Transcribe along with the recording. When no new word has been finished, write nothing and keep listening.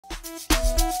Yo,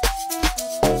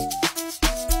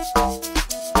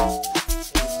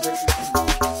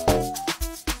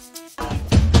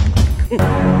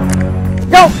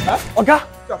 Oga,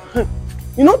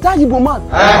 you know that Igbo man?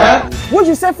 When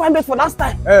you say fine bed for that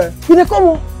style, he dey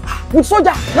come with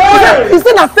soldier. He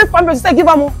say na fake fine bed, he say give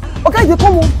am. Okay, he dey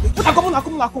come.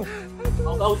 Come.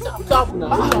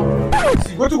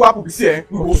 See, go to what we say,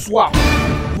 we will swap.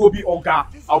 You will be Oga,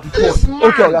 I'll be boss.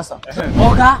 Okay, Oga, sir.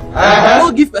 Oga,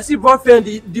 don't give person boyfriend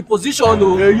the position.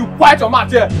 You quiet your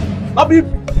mouth here. Not be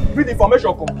read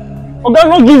information come. Oga,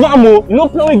 no give am o. You no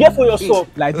plan we get for yourself.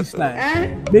 Like this now,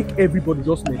 make everybody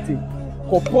just maintain.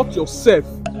 Comport yourself.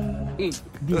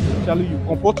 Tell you,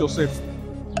 comport yourself.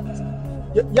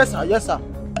 Yes, sir.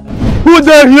 Who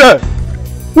there here?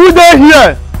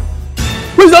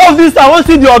 Which of this I want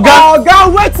to see the Oga?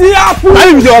 Oga, wetin happen? Na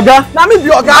me be the Oga. Na me be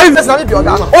Oga. Yes, na me be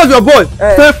Oga. What's your boy?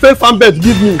 Say fake fan bed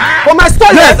give me. For my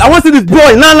story. Yes, I want to see this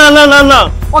boy. Nah.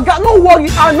 Oga, no worry.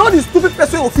 I know the stupid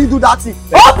person who fit do that thing.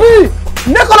 Obi!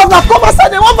 Make all of them come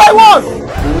aside them one by one.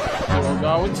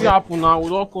 Oga, wetin happen now? We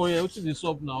don come here. Wetin dey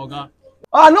sup now, Oga?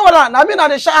 No, na me na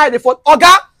dey shy dey for.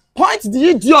 Oga, point the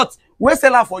idiot wey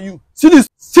sell am for you. See this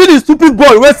stupid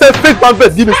boy wey say fake fan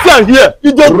bed give me. See am here.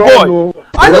 Idiot boy.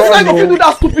 I know say you fit do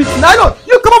that stupid thing. I know.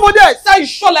 You come over there say you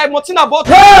sure like Martina about.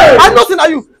 Hey! I know say na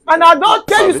you. And I don't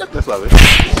tell you. I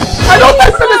don't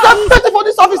tell you say I'm for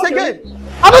this office again.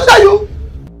 I don't tell you.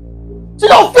 See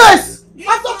your face.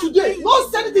 After today, no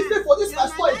send anything fake for this my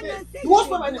store again. You want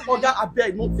to my Oga,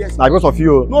 abeg, no vex. Na because of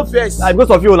you. No vex. Na because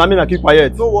of you. Na me na keep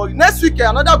quiet. No worry. Next week,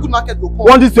 another good market go come.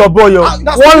 Want this your boy, yo? Want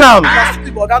am? That's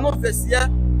stupid, Oga, no vex, yeah.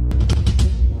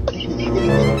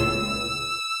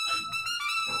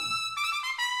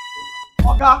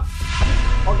 Oga,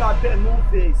 abeg, no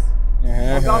vex.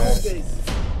 Oga, no vex.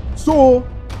 So,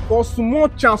 for small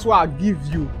chance what I give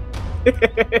you,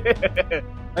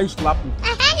 and you slap me.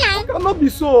 Oga, no be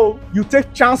so. You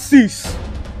take chances.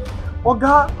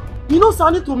 Oga, you know say I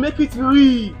need to make it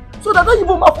real. So that don't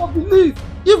even matter believe.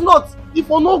 If not, if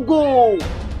I no go.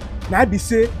 Now I be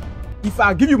say, if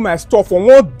I give you my stuff for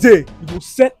 1 day, you will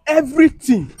sell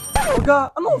everything.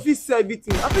 Oga, I no fit sell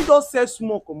everything. I fit just sell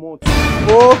small comot.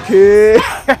 Okay.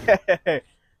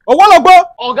 Owologbo,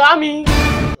 Oga mi.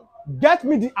 get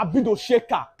me the Abido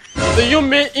shaker. Do you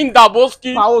mean in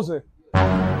Daboski? Pause.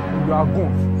 You are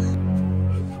gone.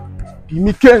 Give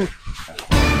me Ken.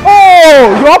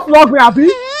 Oh, you don't flog me, Abi?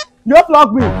 You don't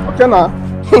flog me. Okay now.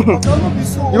 Oga, no be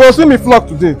so. You go see me flog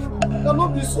today. Oga, no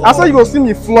be so. I said you go see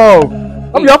me flog.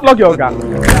 Hope you don't flog your Oga.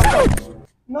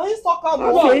 Now you talk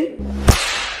about.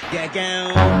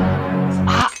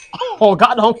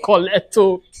 Oga don collect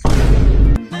o.